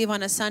after we leave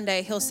on a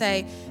Sunday, he'll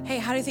say, hey,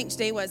 how do you think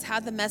today was?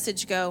 How'd the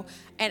message go?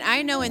 And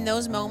I know in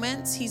those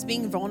moments he's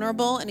being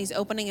vulnerable and he's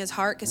opening his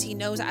heart, because he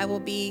knows I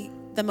will be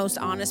the most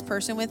honest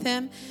person with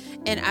him.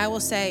 And I will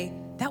say,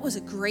 that was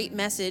a great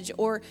message.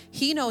 Or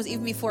he knows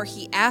even before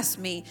he asked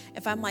me,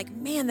 if I'm like,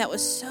 man, that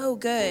was so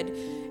good.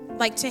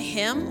 Like to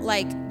him,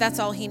 that's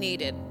all he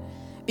needed.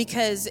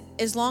 Because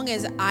as long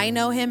as I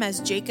know him as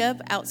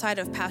Jacob, outside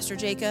of Pastor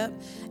Jacob,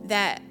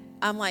 that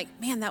I'm like,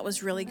 man, that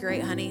was really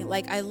great, honey.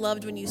 Like, I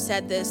loved when you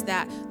said this,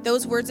 that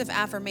those words of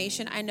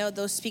affirmation, I know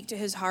those speak to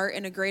his heart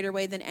in a greater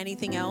way than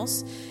anything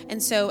else.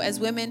 And so as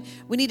women,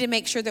 we need to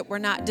make sure that we're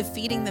not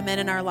defeating the men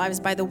in our lives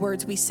by the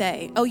words we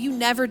say. Oh, you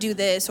never do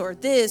this or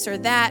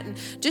that. And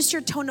just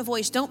your tone of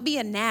voice. Don't be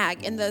a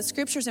nag. In the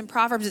scriptures in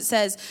Proverbs, it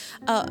says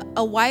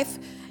a wife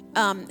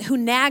who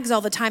nags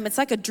all the time, it's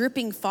like a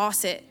dripping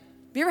faucet.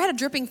 Have you ever had a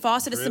dripping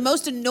faucet? It's the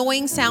most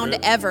annoying sound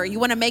ever. You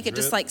want to make it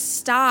just like,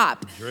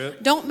 stop.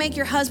 Drip. Don't make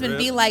your husband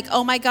be like,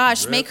 oh my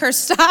gosh, make her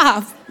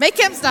stop. Make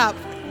him stop.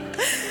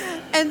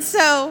 And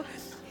so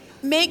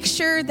make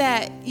sure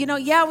that, we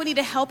need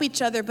to help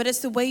each other, but it's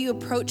the way you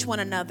approach one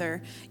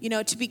another,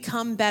 to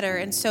become better.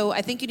 And so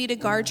I think you need to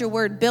guard your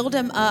word, build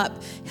him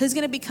up. He's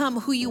going to become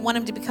who you want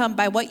him to become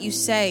by what you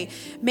say.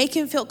 Make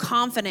him feel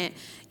confident.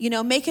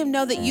 Make him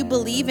know that you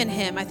believe in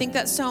him. I think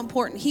that's so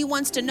important. He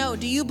wants to know,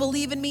 do you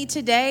believe in me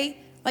today?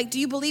 Like,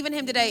 do you believe in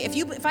him today?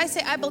 If I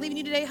say, I believe in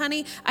you today,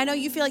 honey, I know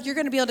you feel like you're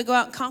going to be able to go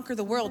out and conquer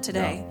the world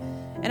today. Yeah.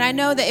 And I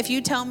know that if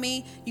you tell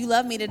me you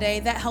love me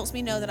today, that helps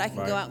me know that I can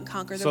go out and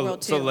conquer the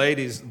world too. So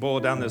ladies, boil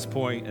down this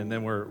point, and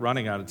then we're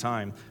running out of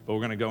time, but we're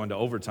going to go into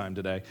overtime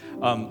today.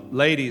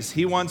 Ladies,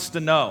 he wants to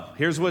know.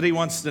 Here's what he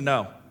wants to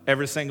know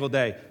every single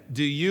day.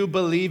 Do you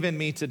believe in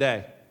me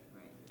today?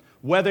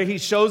 Whether he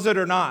shows it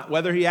or not,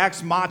 whether he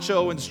acts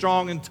macho and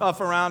strong and tough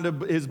around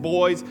his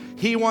boys,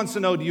 he wants to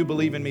know, do you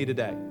believe in me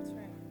today?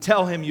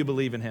 Tell him you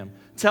believe in him.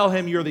 Tell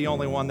him you're the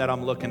only one that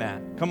I'm looking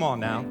at. Come on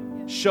now.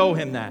 Show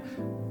him that.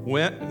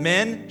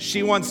 Men,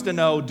 she wants to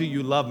know, do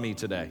you love me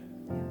today?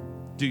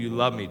 Do you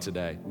love me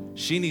today?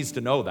 She needs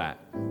to know that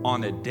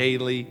on a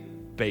daily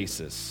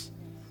basis.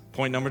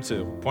 Point number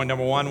 2. Point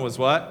number 1 was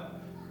what?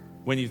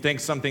 When you think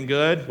something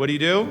good, what do you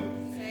do?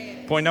 Say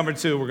it. Point number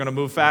 2, we're going to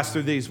move fast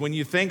through these. When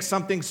you think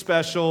something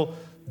special,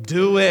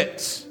 do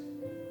it.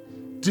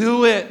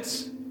 Do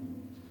it.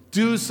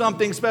 Do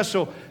something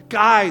special.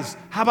 Guys,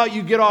 how about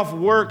you get off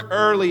work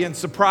early and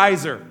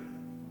surprise her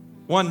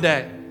one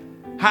day?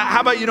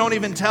 How about you don't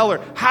even tell her?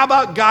 How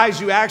about,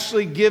 guys, you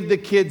actually give the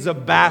kids a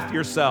bath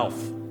yourself?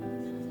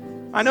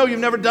 I know you've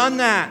never done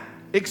that.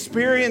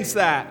 Experience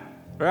that,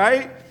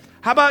 right?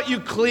 How about you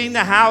clean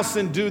the house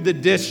and do the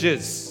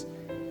dishes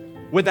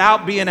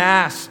without being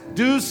asked?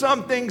 Do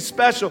something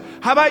special.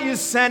 How about you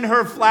send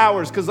her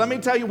flowers? Because let me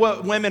tell you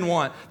what women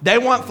want. They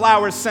want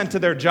flowers sent to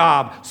their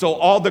job so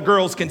all the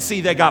girls can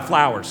see they got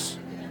flowers.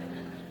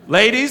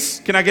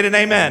 Ladies, can I get an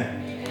amen?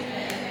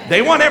 Amen.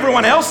 They want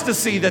everyone else to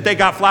see that they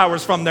got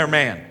flowers from their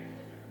man.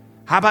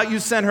 How about you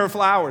send her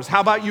flowers? How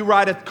about you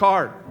write a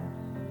card?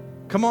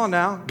 Come on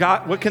now.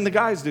 God, what can the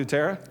guys do,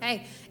 Tara?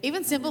 Hey,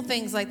 even simple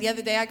things like the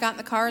other day I got in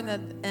the car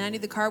and I knew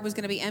the car was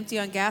going to be empty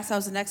on gas. I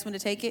was the next one to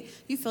take it.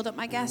 You filled up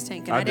my gas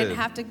tank and I didn't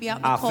have to be out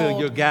in the cold. I'll fill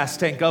your gas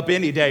tank up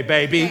any day,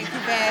 baby. Thank you,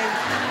 babe.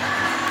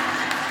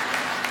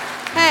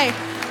 Hey,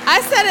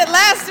 I said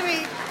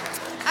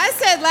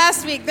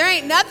last week, there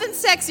ain't nothing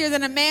sexier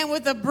than a man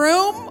with a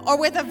broom or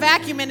with a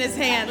vacuum in his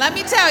hand. Let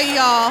me tell you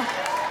y'all.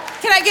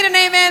 Can I get an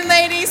amen,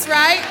 ladies,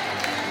 right?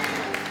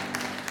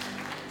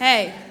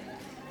 Hey.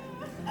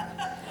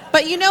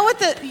 But you know what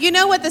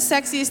the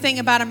sexiest thing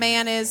about a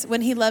man is?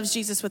 When he loves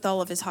Jesus with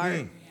all of his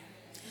heart.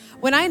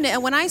 When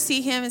I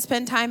see him and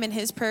spend time in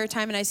his prayer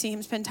time and I see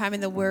him spend time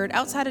in the Word,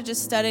 outside of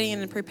just studying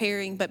and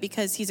preparing, but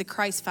because he's a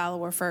Christ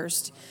follower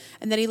first,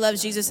 and that he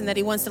loves Jesus and that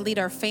he wants to lead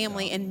our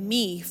family and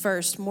me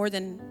first more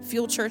than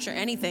Fuel Church or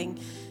anything,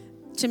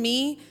 to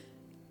me,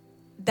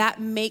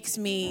 that makes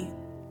me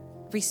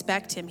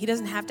respect him. He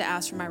doesn't have to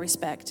ask for my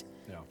respect.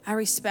 Yeah. I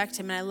respect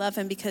him and I love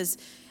him because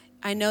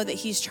I know that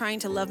he's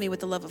trying to love me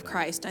with the love of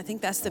Christ. I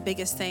think that's the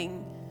biggest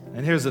thing.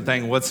 And here's the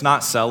thing, what's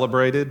not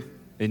celebrated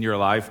in your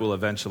life will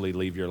eventually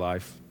leave your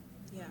life.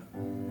 Yeah.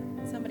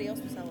 Somebody else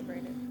will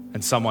celebrate it.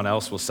 And someone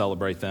else will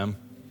celebrate them.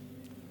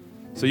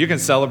 So you can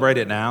celebrate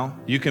it now.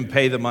 You can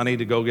pay the money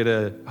to go get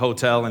a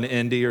hotel in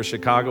Indy or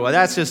Chicago. Well,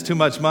 that's just too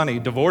much money.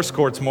 Divorce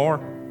court's more.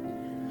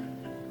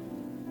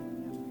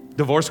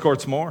 Divorce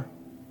court's more.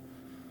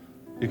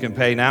 You can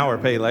pay now or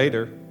pay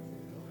later.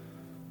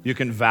 You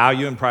can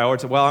value and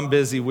prioritize. Well, I'm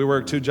busy. We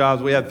work 2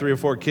 jobs. We have 3 or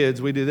 4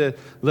 kids. We do this.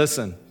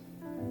 Listen,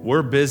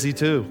 we're busy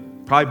too.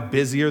 Probably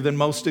busier than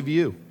most of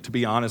you, to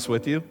be honest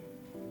with you.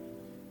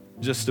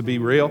 Just to be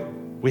real,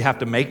 we have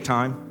to make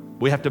time.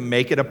 We have to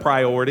make it a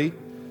priority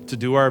to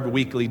do our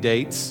weekly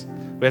dates.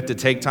 We have to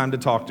take time to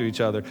talk to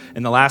each other.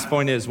 And the last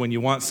point is, when you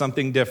want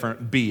something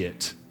different, be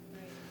it.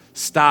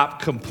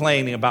 Stop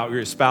complaining about what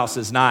your spouse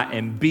is not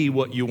and be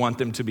what you want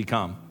them to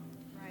become.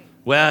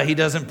 Well, he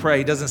doesn't pray.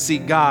 He doesn't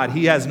seek God.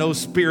 He has no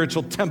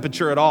spiritual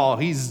temperature at all.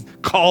 He's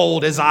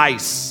cold as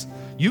ice.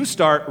 You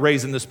start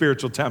raising the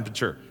spiritual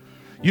temperature.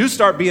 You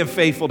start being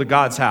faithful to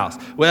God's house.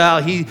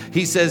 Well,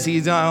 he says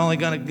he's only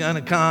going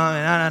to come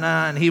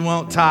and he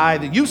won't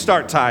tithe. You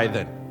start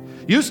tithing.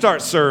 You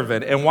start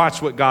serving and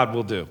watch what God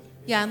will do.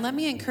 Yeah, and let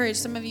me encourage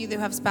some of you that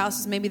have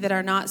spouses maybe that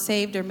are not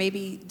saved or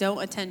maybe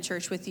don't attend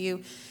church with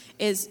you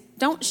is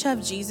don't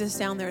shove Jesus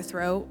down their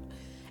throat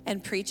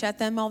and preach at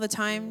them all the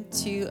time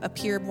to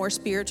appear more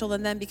spiritual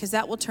than them, because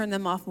that will turn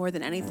them off more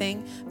than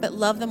anything. But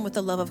love them with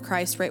the love of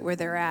Christ right where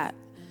they're at,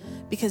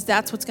 because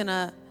that's what's going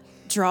to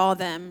draw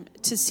them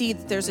to see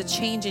that there's a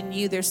change in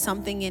you, there's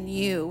something in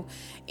you,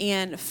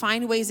 and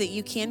find ways that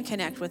you can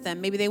connect with them.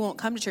 Maybe they won't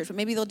come to church, but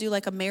maybe they'll do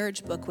like a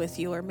marriage book with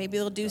you, or maybe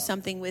they'll do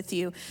something with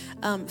you.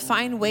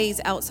 Find ways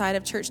outside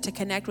of church to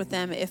connect with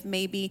them if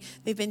maybe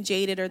they've been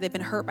jaded or they've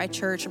been hurt by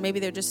church, or maybe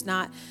they're just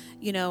not,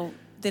 they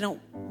don't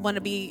want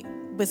to be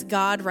with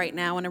God right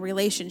now in a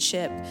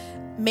relationship.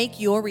 Make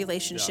your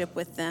relationship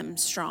with them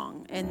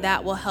strong, and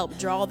that will help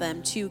draw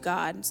them to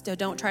God. So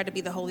don't try to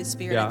be the Holy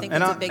Spirit. I think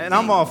that's a big thing. And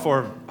I'm all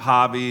for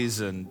hobbies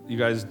and you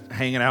guys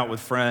hanging out with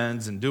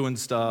friends and doing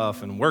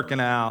stuff and working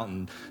out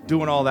and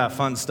doing all that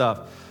fun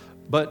stuff.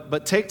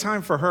 But take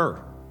time for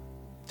her.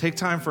 Take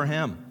time for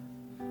him.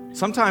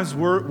 Sometimes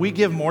we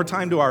give more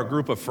time to our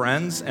group of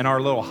friends and our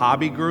little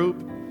hobby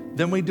group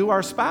than we do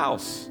our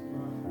spouse.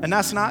 And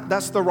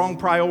that's the wrong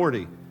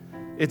priority.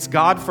 It's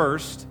God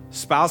first,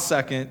 spouse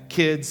second,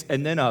 kids,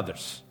 and then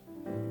others,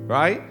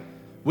 right?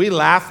 We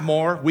laugh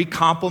more, we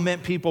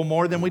compliment people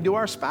more than we do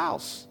our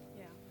spouse.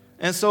 Yeah.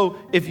 And so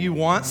if you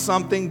want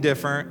something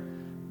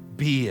different,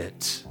 be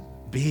it,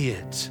 be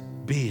it,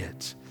 be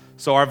it.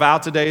 So our vow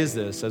today is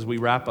this, as we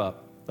wrap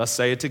up. Let's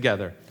say it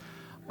together.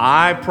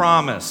 I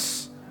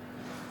promise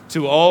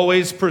to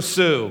always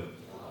pursue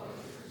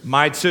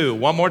my 2.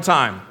 One more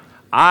time.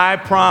 I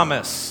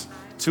promise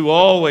to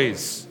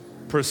always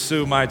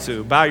pursue my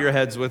 2. Bow your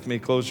heads with me.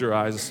 Close your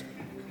eyes.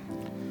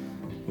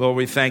 Lord,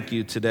 we thank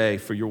you today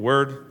for your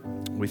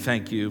word. We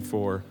thank you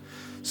for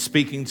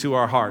speaking to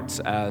our hearts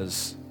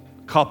as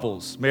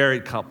couples,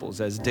 married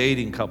couples, as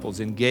dating couples,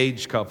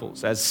 engaged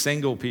couples, as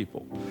single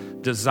people,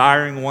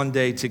 desiring one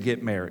day to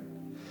get married.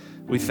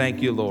 We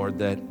thank you, Lord,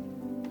 that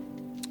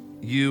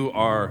you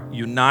are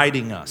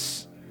uniting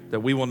us, that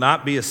we will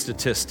not be a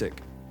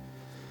statistic.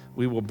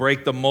 We will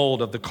break the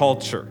mold of the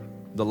culture,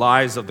 the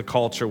lies of the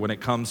culture when it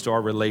comes to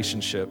our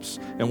relationships.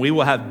 And we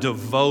will have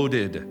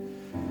devoted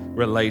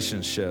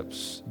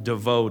relationships,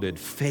 devoted,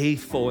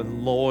 faithful,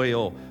 and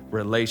loyal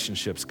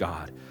relationships,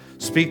 God.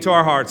 Speak to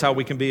our hearts how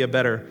we can be a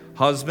better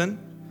husband,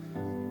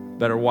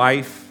 better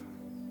wife.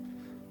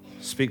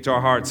 Speak to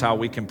our hearts how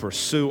we can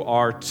pursue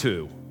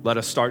R2. Let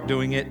us start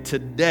doing it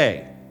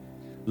today.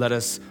 Let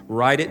us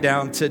write it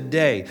down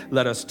today.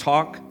 Let us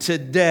talk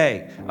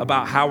today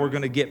about how we're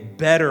going to get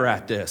better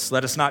at this.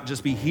 Let us not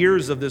just be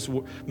hearers of this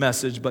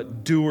message,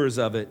 but doers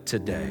of it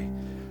today.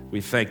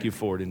 We thank you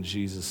for it in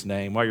Jesus'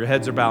 name. While your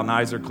heads are bowed and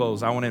eyes are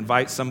closed, I want to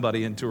invite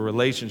somebody into a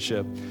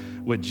relationship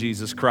with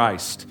Jesus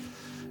Christ.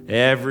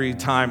 Every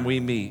time we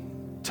meet,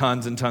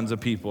 tons and tons of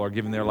people are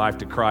giving their life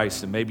to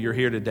Christ, and maybe you're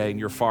here today and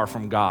you're far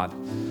from God.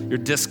 You're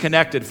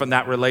disconnected from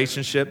that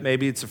relationship.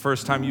 Maybe it's the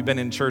first time you've been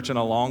in church in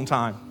a long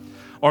time.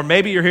 Or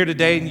maybe you're here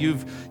today and you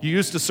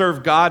used to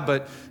serve God,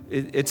 but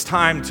it's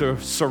time to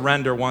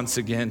surrender once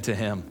again to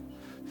Him.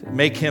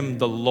 Make Him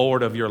the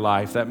Lord of your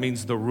life. That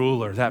means the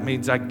ruler. That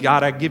means,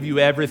 God, I give you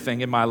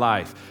everything in my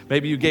life.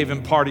 Maybe you gave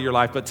Him part of your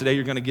life, but today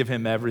you're going to give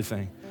Him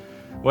everything.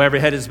 Well,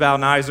 every head is bowed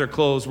and eyes are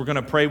closed. We're going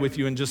to pray with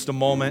you in just a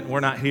moment. We're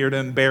not here to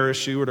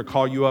embarrass you or to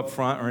call you up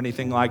front or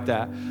anything like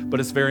that. But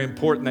it's very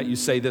important that you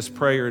say this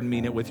prayer and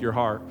mean it with your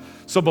heart.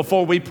 So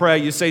before we pray,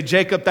 you say,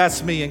 Jacob,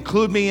 that's me.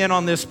 Include me in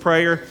on this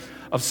prayer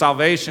of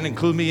salvation.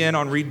 Include me in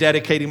on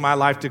rededicating my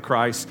life to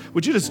Christ.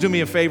 Would you just do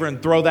me a favor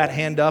and throw that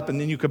hand up, and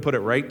then you can put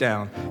it right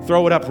down.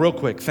 Throw it up real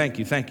quick. Thank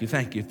you, thank you,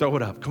 thank you. Throw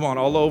it up. Come on,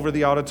 all over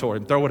the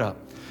auditorium. Throw it up.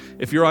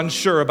 If you're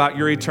unsure about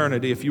your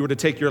eternity, if you were to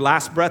take your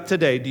last breath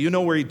today, do you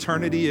know where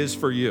eternity is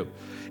for you?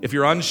 If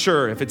you're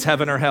unsure if it's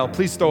heaven or hell,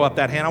 please throw up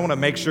that hand. I want to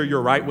make sure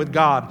you're right with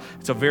God.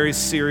 It's a very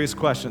serious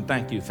question.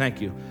 Thank you,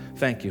 thank you,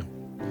 thank you.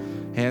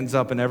 Hands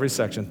up in every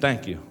section.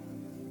 Thank you.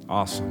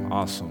 Awesome,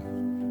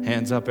 awesome.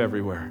 Hands up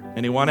everywhere.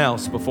 Anyone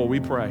else before we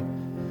pray?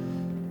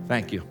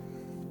 Thank you.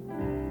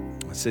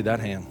 I see that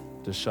hand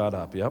just shot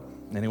up. Yep.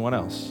 Anyone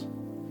else?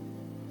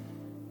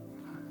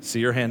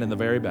 See your hand in the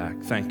very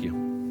back. Thank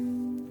you.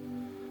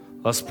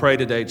 Let's pray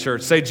today,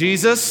 church. Say,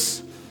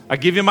 Jesus, I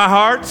give you my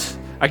heart.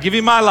 I give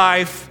you my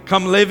life.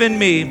 Come live in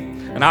me,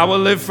 and I will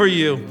live for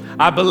you.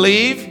 I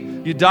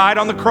believe you died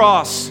on the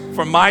cross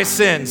for my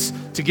sins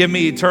to give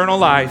me eternal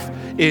life.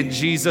 In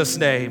Jesus'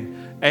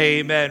 name.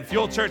 Amen.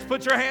 Fuel Church,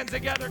 put your hands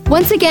together.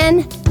 Once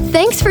again,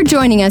 thanks for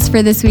joining us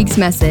for this week's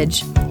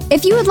message.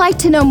 If you would like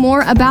to know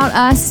more about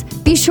us,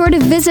 be sure to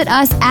visit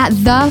us at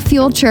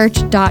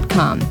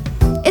thefuelchurch.com.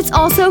 It's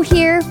also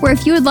here where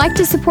if you would like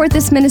to support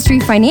this ministry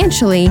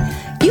financially,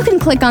 you can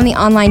click on the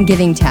online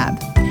giving tab.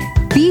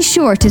 Be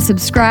sure to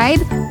subscribe,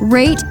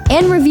 rate,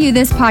 and review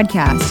this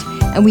podcast,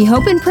 and we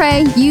hope and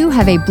pray you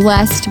have a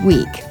blessed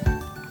week.